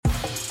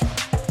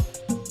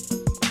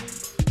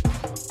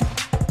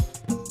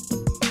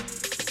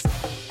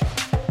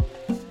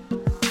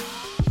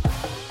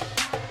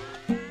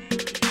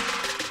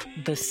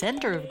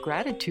Center of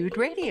Gratitude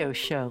radio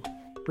show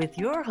with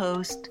your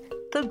host,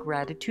 the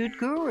Gratitude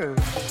Guru.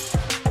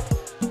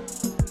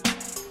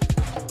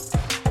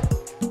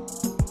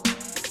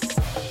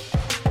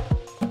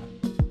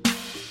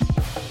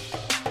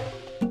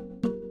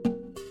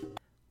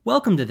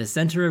 Welcome to the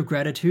Center of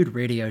Gratitude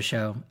radio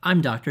show.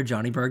 I'm Dr.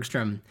 Johnny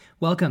Bergstrom.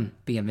 Welcome,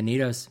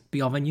 bienvenidos,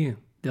 bienvenue,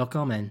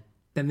 willkommen,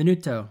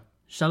 benvenuto,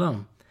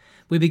 shalom.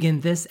 We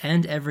begin this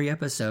and every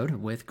episode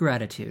with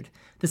gratitude.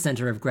 The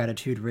Center of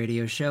Gratitude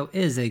radio show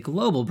is a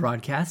global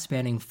broadcast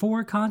spanning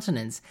 4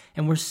 continents,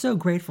 and we're so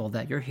grateful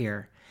that you're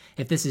here.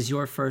 If this is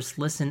your first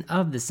listen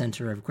of the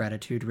Center of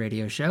Gratitude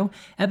radio show,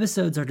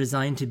 episodes are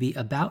designed to be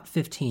about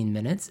 15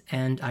 minutes,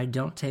 and I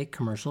don't take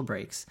commercial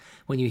breaks.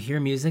 When you hear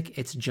music,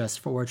 it's just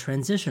for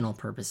transitional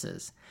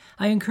purposes.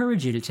 I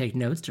encourage you to take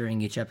notes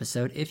during each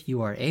episode if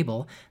you are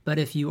able, but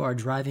if you are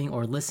driving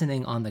or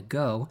listening on the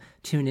go,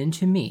 tune in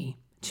to me,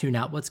 tune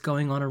out what's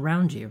going on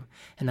around you,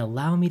 and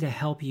allow me to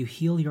help you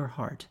heal your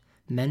heart,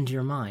 mend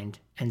your mind,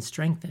 and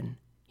strengthen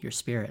your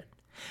spirit.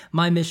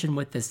 My mission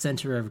with the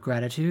Center of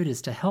Gratitude is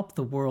to help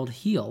the world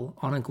heal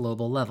on a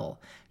global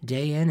level.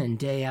 Day in and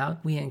day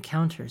out, we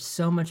encounter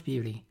so much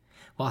beauty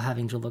while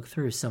having to look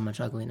through so much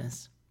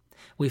ugliness.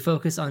 We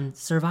focus on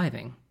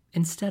surviving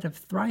instead of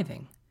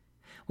thriving.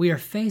 We are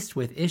faced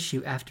with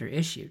issue after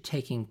issue,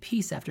 taking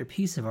piece after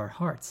piece of our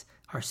hearts,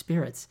 our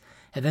spirits,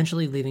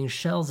 eventually leaving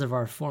shells of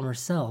our former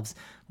selves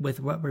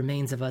with what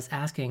remains of us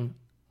asking,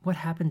 what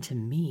happened to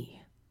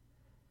me?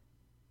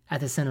 At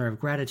the Center of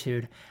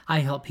Gratitude, I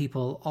help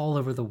people all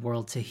over the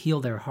world to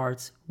heal their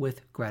hearts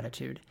with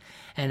gratitude.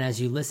 And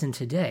as you listen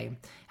today,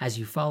 as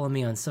you follow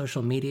me on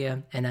social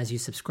media, and as you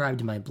subscribe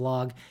to my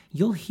blog,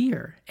 you'll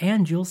hear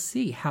and you'll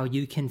see how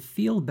you can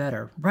feel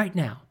better right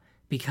now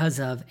because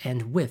of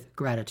and with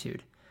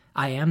gratitude.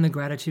 I am the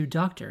Gratitude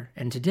Doctor,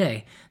 and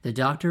today, the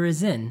doctor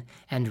is in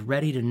and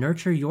ready to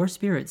nurture your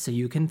spirit so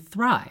you can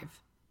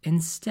thrive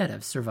instead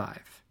of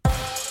survive.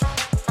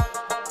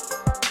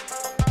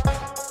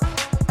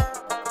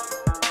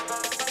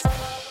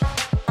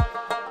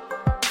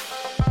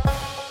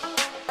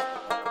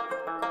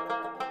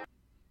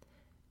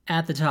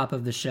 At the top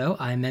of the show,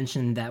 I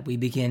mentioned that we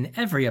begin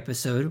every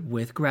episode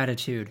with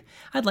gratitude.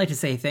 I'd like to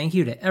say thank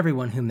you to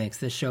everyone who makes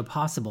this show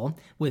possible,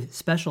 with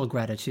special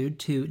gratitude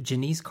to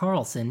Janice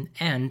Carlson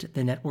and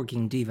the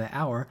Networking Diva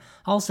Hour,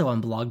 also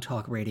on Blog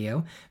Talk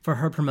Radio, for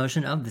her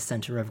promotion of the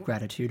Center of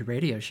Gratitude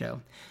radio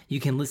show. You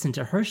can listen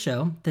to her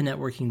show, the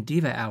Networking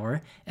Diva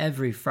Hour,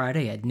 every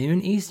Friday at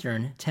noon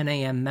Eastern, 10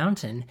 a.m.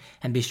 Mountain,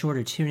 and be sure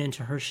to tune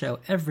into her show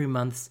every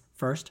month's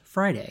first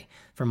Friday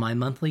for my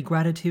monthly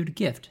gratitude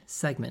gift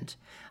segment.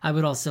 I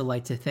would also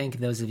like to thank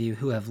those of you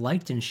who have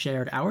liked and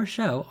shared our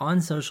show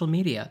on social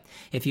media.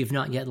 If you've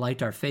not yet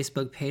liked our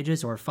Facebook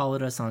pages or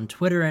followed us on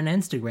Twitter and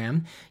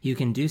Instagram, you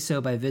can do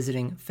so by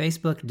visiting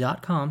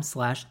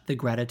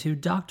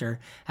facebook.com/thegratitudedoctor,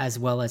 as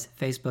well as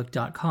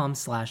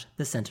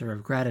facebook.com/the Center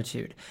of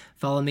Gratitude.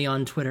 Follow me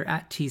on Twitter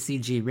at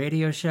TCG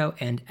Radio Show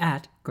and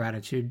at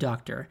Gratitude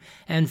Doctor.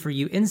 And for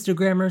you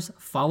Instagrammers,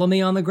 follow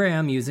me on the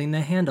gram using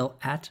the handle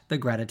at the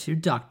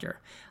Gratitude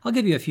Doctor. I'll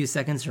give you a few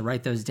seconds to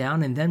write those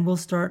down, and then we'll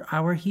start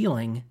our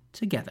healing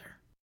together.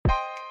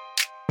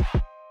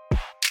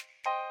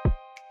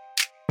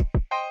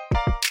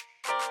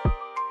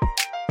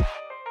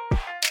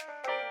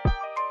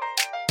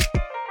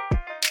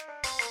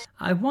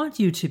 I want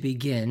you to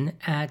begin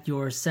at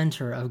your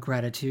center of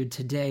gratitude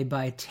today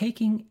by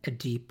taking a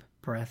deep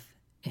breath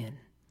in.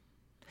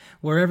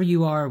 Wherever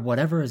you are,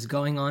 whatever is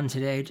going on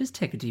today, just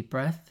take a deep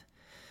breath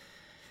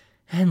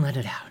and let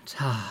it out.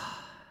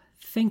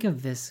 Think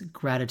of this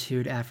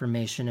gratitude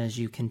affirmation as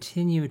you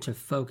continue to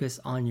focus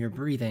on your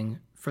breathing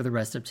for the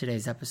rest of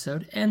today's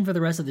episode and for the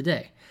rest of the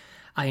day.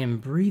 I am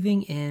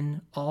breathing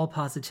in all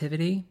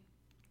positivity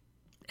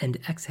and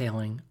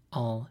exhaling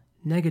all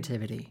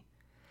negativity.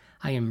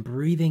 I am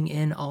breathing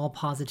in all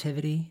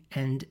positivity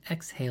and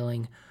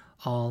exhaling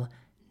all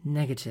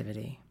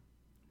negativity.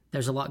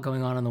 There's a lot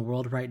going on in the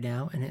world right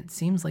now, and it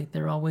seems like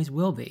there always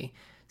will be.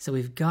 So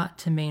we've got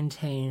to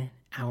maintain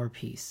our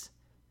peace.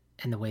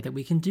 And the way that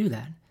we can do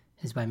that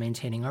is by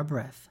maintaining our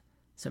breath.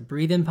 So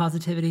breathe in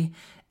positivity,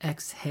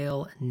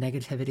 exhale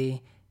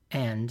negativity,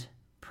 and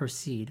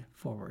proceed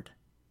forward.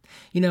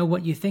 You know,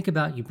 what you think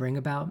about, you bring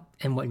about,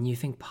 and when you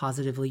think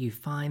positively, you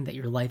find that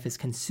your life is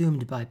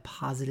consumed by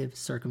positive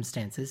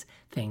circumstances,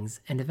 things,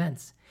 and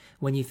events.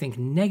 When you think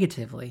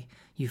negatively,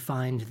 you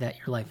find that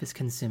your life is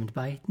consumed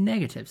by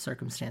negative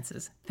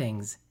circumstances,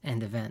 things,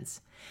 and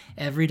events.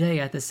 Every day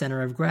at the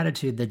Center of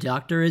Gratitude, the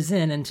doctor is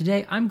in, and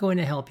today I'm going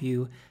to help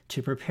you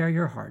to prepare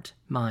your heart,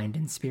 mind,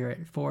 and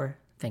spirit for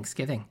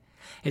Thanksgiving.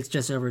 It's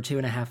just over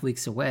 2.5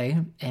 weeks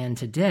away, and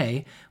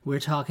today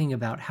we're talking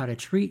about how to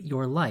treat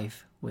your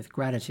life with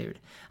gratitude.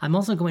 I'm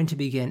also going to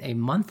begin a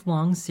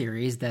month-long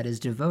series that is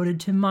devoted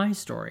to my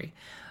story.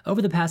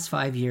 Over the past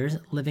 5 years,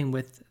 living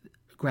with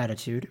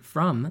gratitude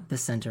from the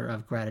Center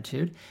of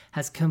Gratitude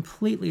has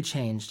completely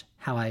changed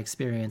how I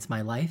experience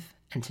my life,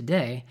 and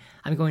today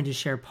I'm going to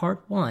share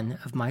part 1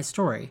 of my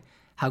story,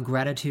 how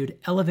gratitude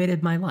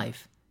elevated my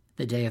life,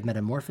 the day of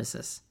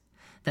Metamorphosis.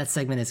 That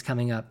segment is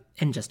coming up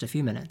in just a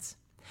few minutes.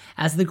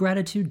 As the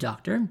Gratitude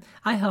Doctor,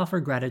 I offer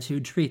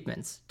gratitude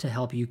treatments to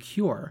help you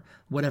cure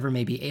whatever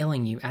may be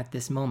ailing you at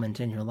this moment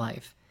in your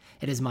life.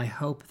 It is my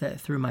hope that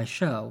through my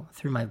show,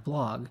 through my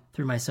blog,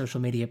 through my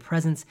social media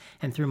presence,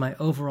 and through my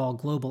overall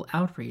global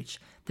outreach,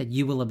 that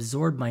you will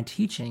absorb my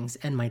teachings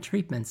and my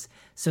treatments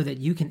so that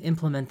you can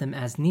implement them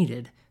as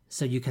needed,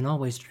 so you can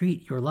always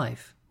treat your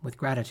life with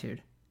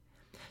gratitude.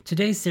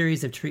 Today's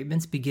series of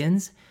treatments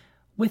begins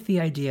with the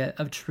idea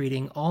of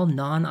treating all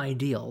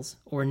non-ideals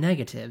or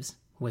negatives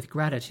with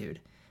gratitude.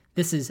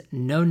 This is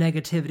No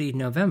Negativity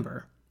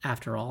November,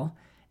 after all,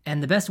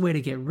 and the best way to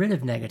get rid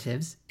of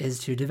negatives is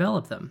to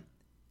develop them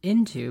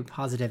into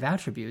positive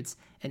attributes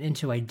and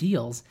into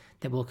ideals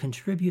that will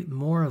contribute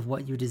more of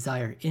what you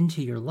desire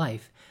into your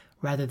life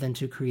rather than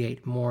to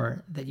create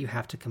more that you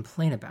have to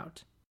complain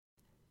about.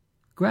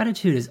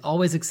 Gratitude is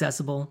always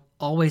accessible,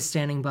 always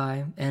standing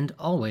by, and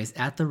always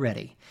at the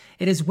ready.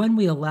 It is when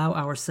we allow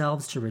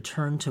ourselves to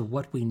return to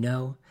what we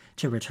know,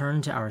 to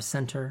return to our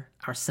center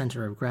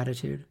of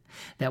gratitude,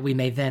 that we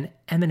may then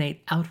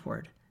emanate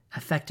outward,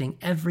 affecting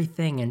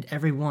everything and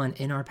everyone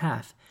in our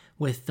path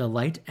with the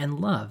light and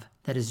love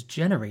that is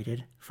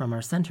generated from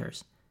our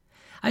centers.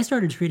 I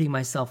started treating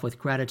myself with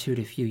gratitude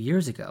a few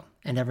years ago,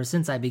 and ever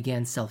since I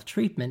began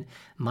self-treatment,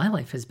 my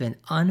life has been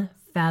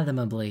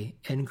unfathomably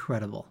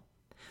incredible.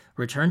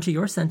 Return to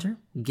your center,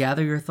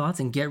 gather your thoughts,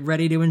 and get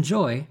ready to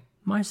enjoy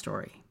my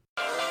story.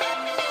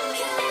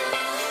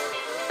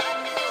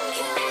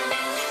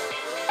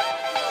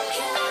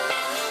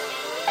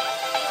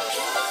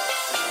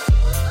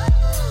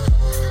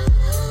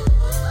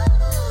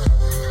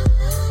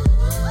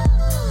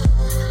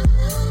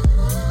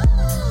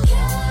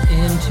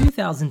 In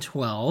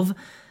 2012,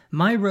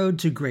 my road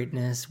to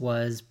greatness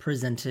was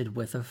presented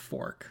with a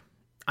fork.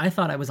 I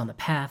thought I was on the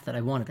path that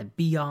I wanted to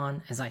be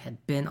on, as I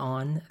had been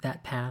on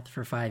that path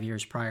for 5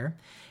 years prior,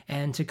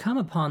 and to come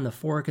upon the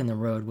fork in the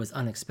road was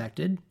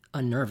unexpected,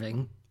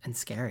 unnerving, and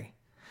scary.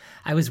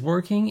 I was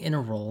working in a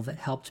role that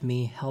helped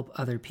me help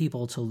other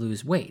people to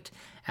lose weight,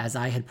 as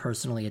I had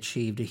personally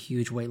achieved a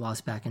huge weight loss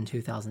back in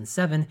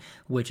 2007,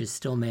 which is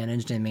still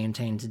managed and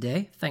maintained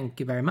today. Thank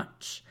you very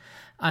much.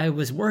 I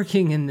was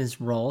working in this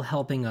role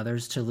helping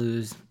others to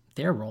lose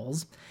their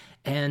roles,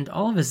 and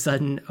all of a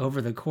sudden,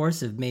 over the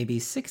course of maybe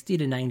 60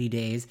 to 90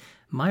 days,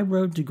 my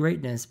road to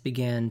greatness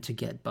began to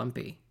get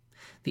bumpy.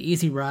 The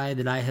easy ride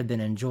that I had been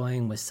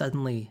enjoying was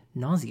suddenly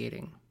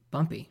nauseating,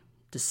 bumpy,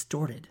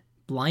 distorted,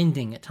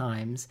 blinding at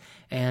times,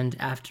 and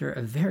after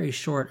a very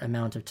short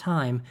amount of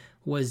time,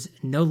 was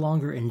no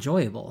longer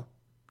enjoyable,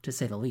 to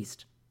say the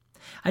least.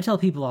 I tell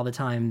people all the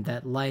time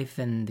that life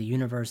and the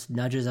universe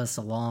nudges us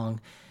along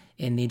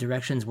in the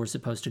directions we're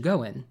supposed to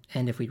go in,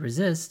 and if we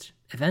resist,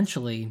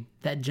 eventually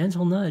that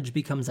gentle nudge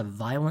becomes a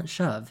violent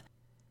shove,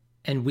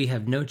 and we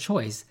have no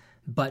choice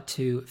but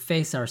to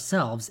face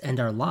ourselves and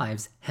our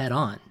lives head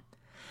on.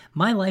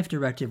 My life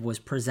directive was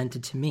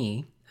presented to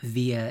me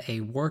via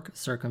a work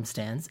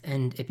circumstance,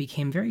 and it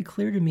became very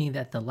clear to me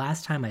that the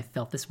last time I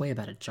felt this way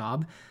about a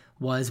job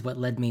was what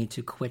led me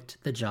to quit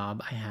the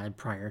job I had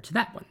prior to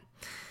that one.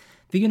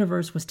 The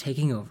universe was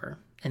taking over,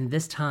 and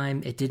this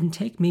time it didn't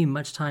take me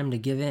much time to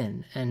give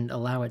in and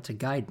allow it to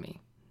guide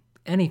me.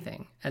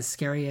 Anything, as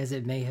scary as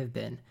it may have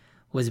been,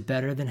 was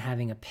better than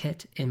having a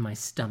pit in my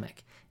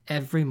stomach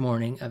every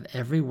morning of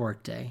every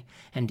workday,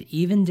 and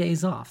even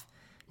days off,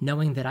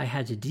 knowing that I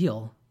had to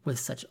deal with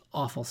such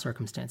awful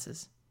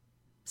circumstances.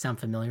 Sound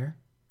familiar?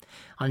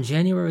 On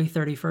January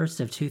 31st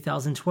of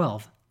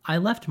 2012, I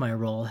left my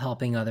role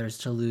helping others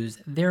to lose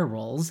their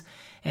roles,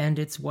 and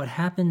it's what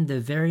happened the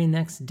very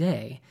next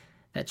day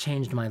that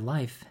changed my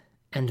life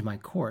and my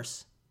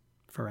course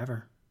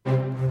forever.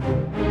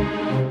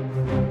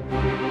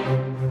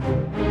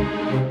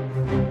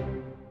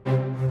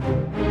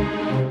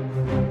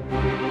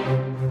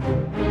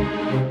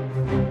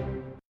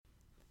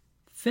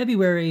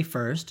 February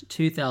 1st,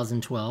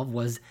 2012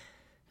 was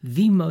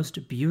the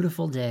most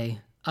beautiful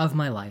day of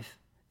my life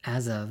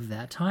as of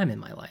that time in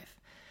my life.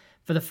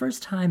 For the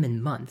first time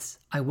in months,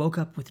 I woke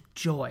up with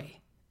joy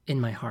in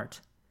my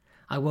heart.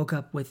 I woke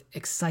up with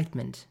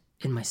excitement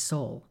in my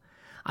soul.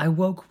 I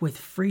woke with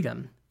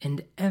freedom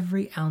in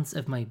every ounce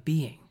of my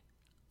being.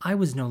 I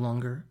was no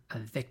longer a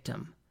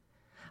victim.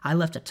 I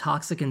left a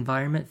toxic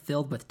environment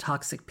filled with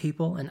toxic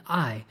people, and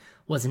I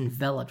was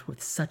enveloped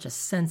with such a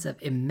sense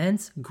of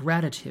immense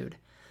gratitude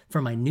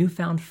for my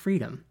newfound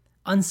freedom,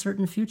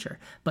 uncertain future,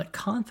 but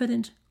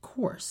confident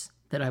course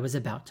that I was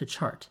about to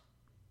chart.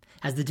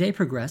 As the day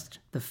progressed,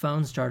 the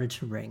phone started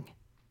to ring,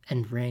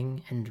 and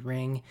ring, and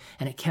ring,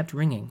 and it kept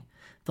ringing.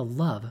 The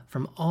love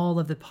from all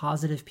of the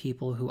positive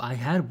people who I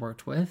had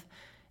worked with,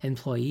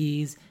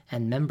 employees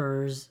and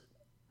members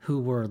who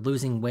were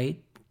losing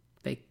weight,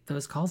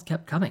 those calls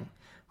kept coming.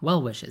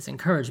 Well wishes,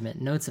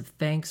 encouragement, notes of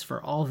thanks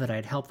for all that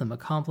I'd helped them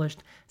accomplish,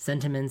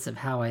 sentiments of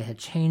how I had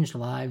changed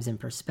lives and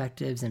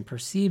perspectives and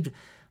perceived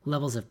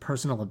levels of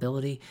personal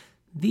ability.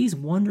 These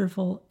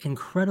wonderful,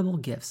 incredible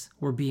gifts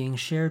were being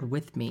shared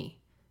with me,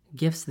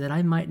 gifts that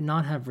I might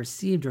not have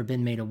received or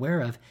been made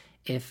aware of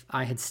if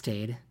I had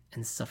stayed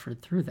and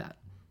suffered through that.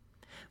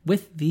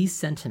 With these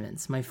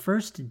sentiments, my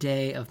first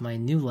day of my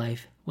new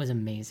life was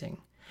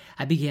amazing.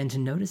 I began to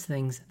notice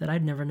things that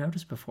I'd never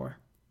noticed before.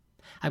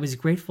 I was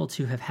grateful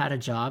to have had a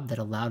job that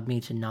allowed me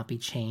to not be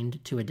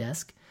chained to a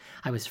desk.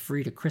 I was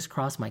free to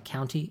crisscross my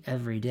county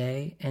every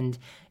day, and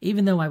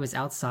even though I was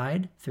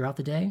outside throughout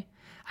the day,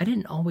 I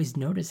didn't always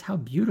notice how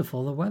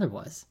beautiful the weather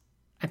was.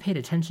 I paid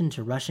attention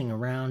to rushing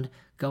around,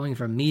 going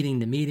from meeting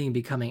to meeting,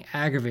 becoming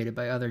aggravated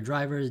by other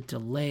drivers,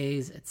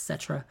 delays,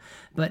 etc.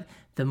 But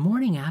the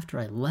morning after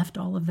I left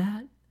all of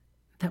that,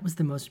 that was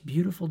the most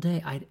beautiful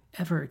day I'd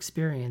ever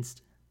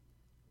experienced.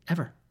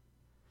 Ever.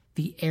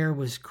 The air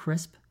was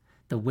crisp.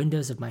 The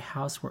windows of my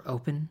house were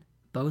open.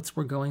 Boats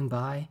were going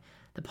by.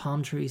 The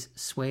palm trees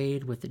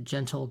swayed with the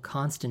gentle,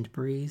 constant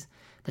breeze.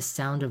 The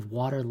sound of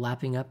water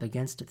lapping up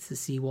against the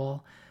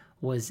seawall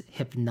was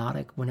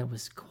hypnotic when it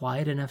was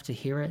quiet enough to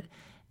hear it.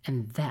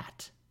 And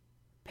that,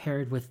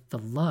 paired with the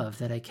love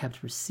that I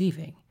kept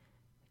receiving,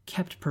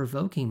 kept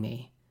provoking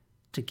me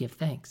to give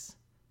thanks.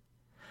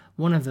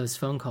 One of those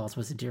phone calls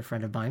was a dear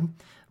friend of mine,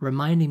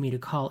 reminding me to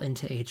call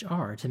into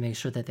HR to make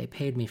sure that they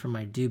paid me for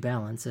my due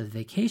balance of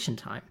vacation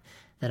time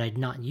that I'd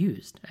not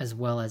used, as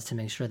well as to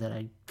make sure that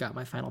I got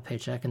my final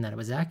paycheck and that it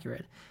was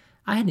accurate.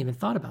 I hadn't even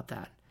thought about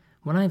that.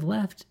 When I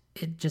left,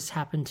 it just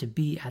happened to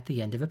be at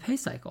the end of a pay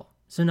cycle.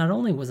 So not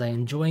only was I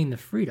enjoying the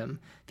freedom,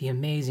 the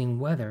amazing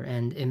weather,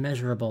 and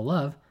immeasurable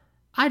love,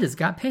 I just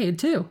got paid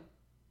too.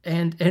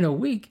 And in a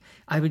week,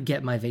 I would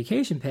get my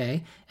vacation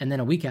pay, and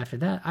then a week after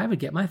that, I would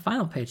get my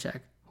final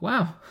paycheck.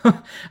 Wow,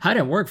 I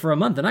didn't work for a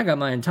month, and I got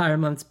my entire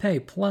month's pay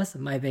plus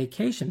my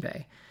vacation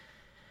pay.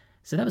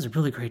 So that was a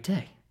really great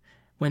day.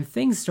 When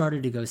things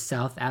started to go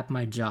south at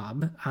my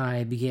job,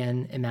 I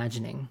began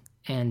imagining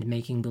and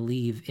making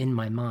believe in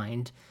my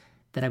mind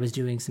that I was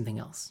doing something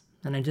else.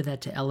 And I did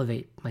that to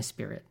elevate my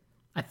spirit.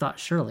 I thought,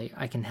 surely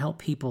I can help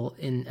people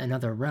in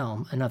another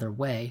realm, another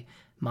way,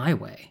 my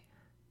way.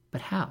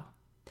 But how?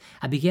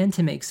 I began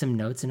to make some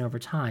notes, and over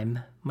time,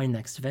 my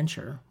next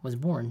venture was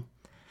born.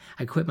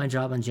 I quit my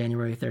job on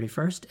January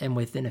 31st, and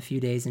within a few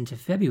days into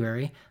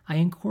February, I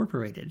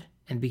incorporated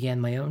and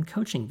began my own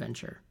coaching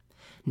venture.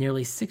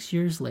 Nearly 6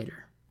 years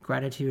later,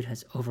 gratitude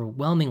has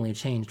overwhelmingly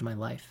changed my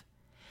life.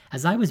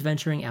 As I was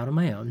venturing out on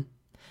my own,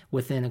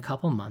 within a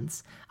couple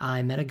months,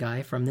 I met a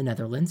guy from the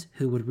Netherlands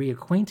who would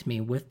reacquaint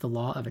me with the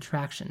law of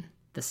attraction,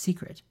 the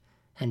secret,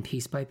 and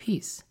piece by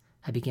piece,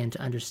 I began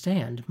to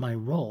understand my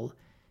role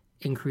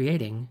in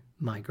creating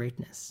my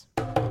greatness.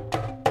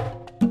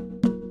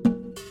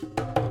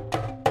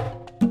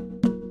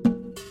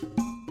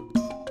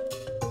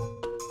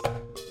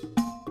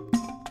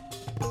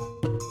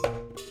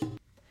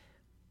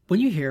 When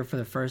you hear for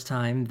the first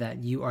time that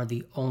you are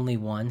the only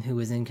one who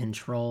is in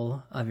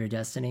control of your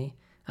destiny,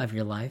 of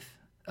your life,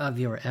 of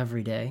your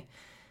everyday,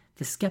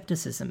 the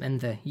skepticism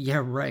and the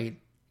 "yeah, right"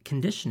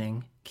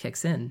 conditioning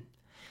kicks in.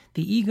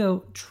 The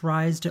ego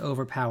tries to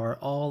overpower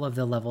all of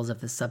the levels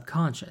of the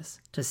subconscious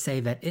to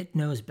say that it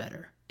knows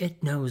better,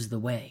 it knows the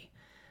way.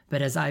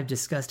 But as I've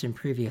discussed in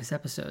previous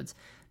episodes,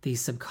 the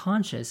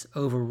subconscious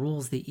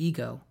overrules the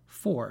ego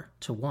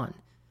 4-1,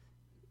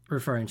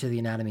 referring to the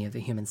anatomy of the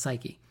human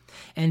psyche.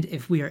 And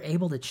if we are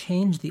able to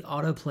change the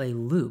autoplay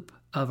loop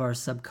of our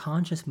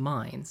subconscious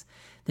minds,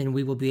 then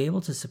we will be able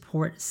to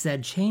support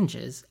said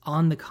changes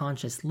on the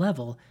conscious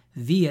level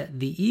via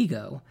the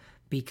ego,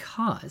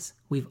 because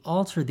we've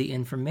altered the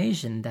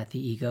information that the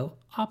ego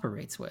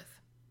operates with.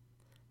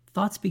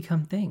 Thoughts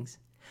become things.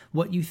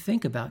 What you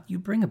think about, you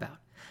bring about.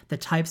 The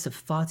types of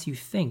thoughts you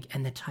think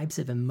and the types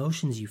of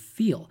emotions you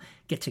feel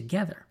get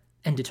together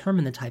and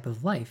determine the type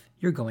of life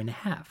you're going to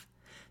have.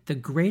 The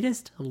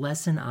greatest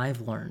lesson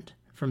I've learned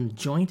from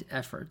joint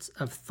efforts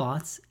of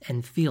thoughts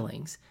and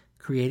feelings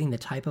creating the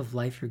type of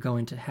life you're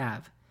going to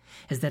have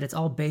is that it's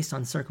all based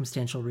on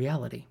circumstantial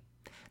reality.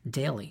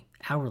 Daily,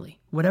 hourly,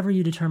 whatever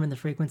you determine the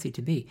frequency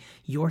to be,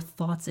 your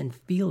thoughts and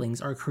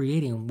feelings are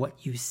creating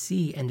what you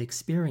see and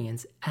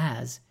experience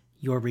as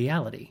your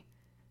reality.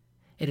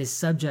 It is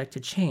subject to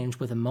change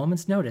with a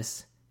moment's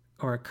notice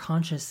or a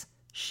conscious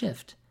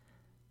shift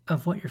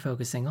of what you're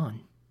focusing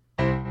on.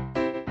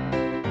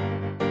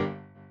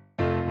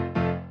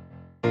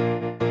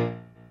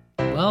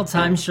 Well,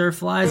 time sure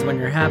flies when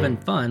you're having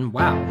fun.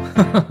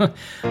 Wow.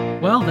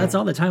 Well, that's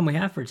all the time we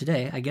have for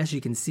today. I guess you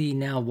can see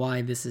now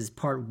why this is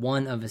part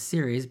 1 of a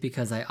series,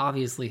 because I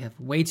obviously have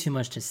way too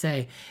much to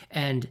say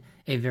and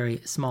a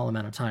very small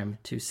amount of time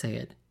to say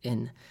it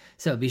in.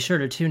 So be sure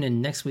to tune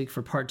in next week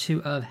for part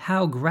 2 of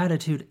How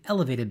Gratitude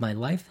Elevated My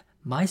Life,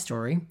 my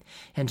story,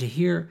 and to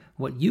hear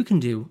what you can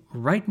do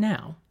right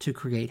now to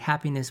create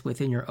happiness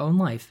within your own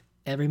life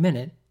every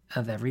minute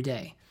of every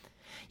day.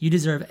 You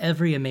deserve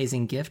every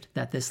amazing gift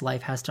that this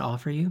life has to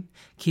offer you.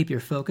 Keep your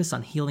focus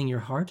on healing your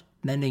heart,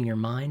 mending your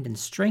mind, and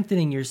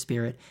strengthening your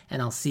spirit,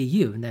 and I'll see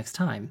you next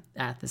time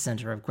at the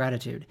Center of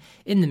Gratitude.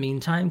 In the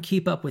meantime,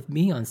 keep up with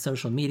me on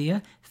social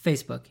media,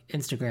 Facebook,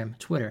 Instagram,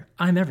 Twitter.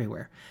 I'm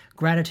everywhere.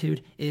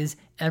 Gratitude is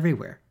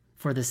everywhere.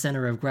 For the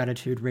Center of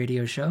Gratitude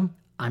radio show,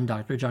 I'm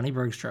Dr. Johnny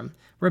Bergstrom.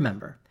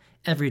 Remember,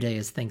 every day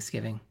is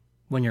Thanksgiving.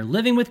 When you're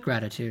living with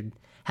gratitude,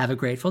 Have a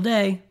grateful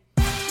day.